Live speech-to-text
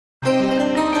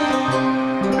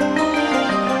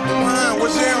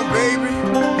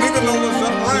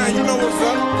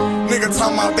nigga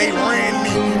talking about they ran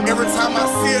me. Every time I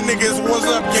see a nigga, it's what's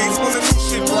up, Gates, when the new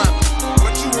shit drop.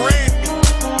 But you ran me.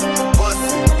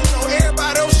 Bustin'. You know,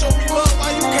 everybody else show me love,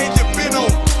 why you can't just bend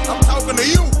over? I'm talking to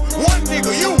you. One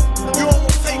nigga, you. You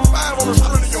almost take 5 on the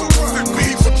front of your brother.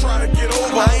 People try to get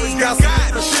over. I always got some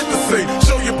different shit to say.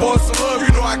 Show your boy some love,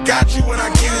 you know I got you when I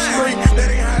get it straight.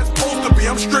 That ain't how it's supposed to be.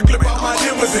 I'm strictly about my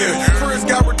dividends. First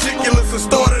got ridiculous and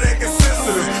started acting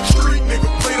sensitive. Street nigga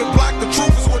play the block, the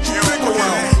truth is what you think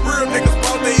around. Real niggas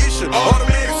bout they issue.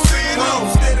 Automatic sin on.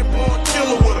 Steady blowing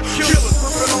killer with a killer.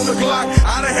 Gripping on the Glock.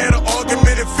 I done had an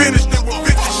argument and finished it with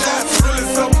 50 shots. Really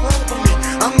something wrong with me.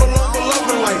 I'm no longer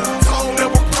loving like Tone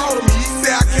never proud of me. He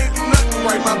say I can't do nothing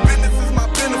right. My business is my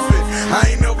benefit.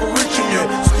 I ain't never reaching yet.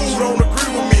 School don't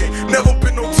agree with me. Never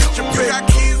been no teacher pay. Got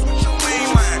kids with your main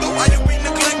line. Why you be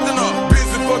neglecting her?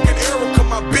 Busy fucking Erica.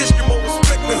 My bitch get more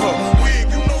respect than her. Wig,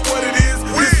 you know what it is.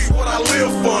 This is what I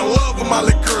live for. Love of my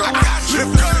little girl. I got you.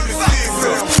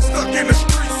 Stuck in the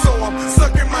streets, so I'm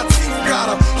sucking my teeth.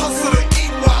 Gotta hustle to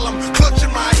eat while I'm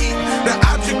clutching my heat. The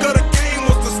object of the game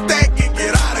was to stack and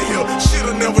get out of here.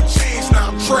 Shit'll never change, now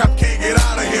I'm trapped, can't get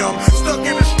out of here. I'm stuck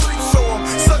in the streets, so I'm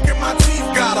sucking my teeth.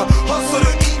 Gotta hustle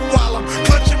to eat while I'm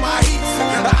clutching my heat.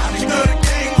 The object of the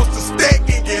game was to stack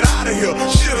and get out of here.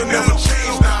 Shit'll never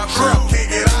change, now I'm trapped, can't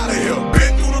get out of here.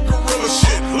 Been through the gorilla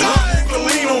shit, love you to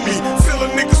lean on me. Till a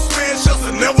nigga smash us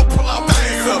and never pull out the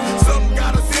hands up. Something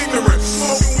got us ignorant,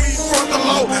 smoking weed front the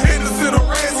low. Innocent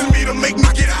harassing me to make me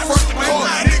get out front the car.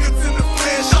 Niggas in the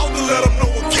flash out to let them know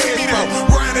what cash out.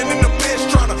 Grinding in the mesh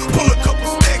trying to pull a couple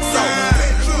stacks out.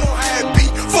 You know how it be,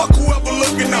 fuck whoever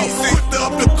looking out. Put the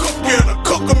up the cook and to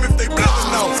cook them if they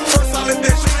blocking out. First I let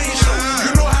that chain show,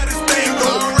 you know how this thing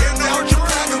go. And out your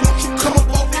pocket won't you come up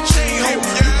off the chain, ho.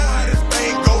 You know how this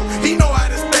thing go, he know how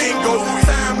this thing go.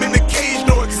 Time in the cage,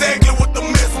 know exactly what the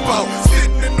mess about.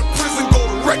 Sitting in the prison, go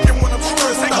to wrecking when I'm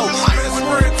stressed out. Best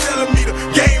friend telling me the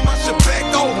game I should back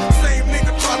off. Same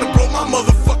nigga trying to blow my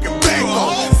motherfucking back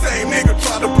off. Same nigga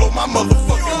trying to blow my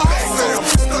motherfucking back off.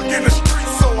 Stuck in the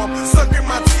streets, so I'm sucking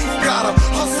my teeth. Gotta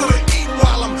hustle to eat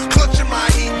while I'm clutching my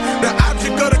heat. The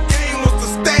object of the game was to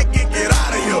stack and get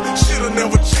out of here. Shit'll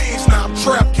never change, now I'm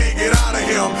trapped, can't get out of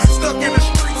here. I'm stuck in the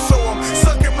streets, so I'm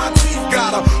sucking my teeth.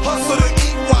 Gotta hustle to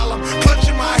eat while I'm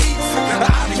clutching my heat. The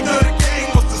object of the game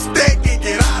was to stack and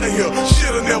get out of here.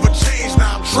 Shit'll never change,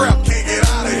 now I'm trapped, can't get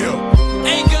out of here.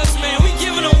 Hey Gus, man, we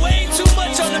giving away too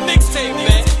much on the mixtape,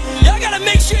 man. Y'all gotta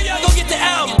make sure y'all go get the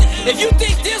album. If you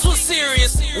think this was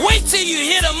serious, wait till you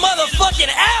hear the motherfucking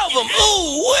album.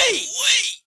 Ooh wee!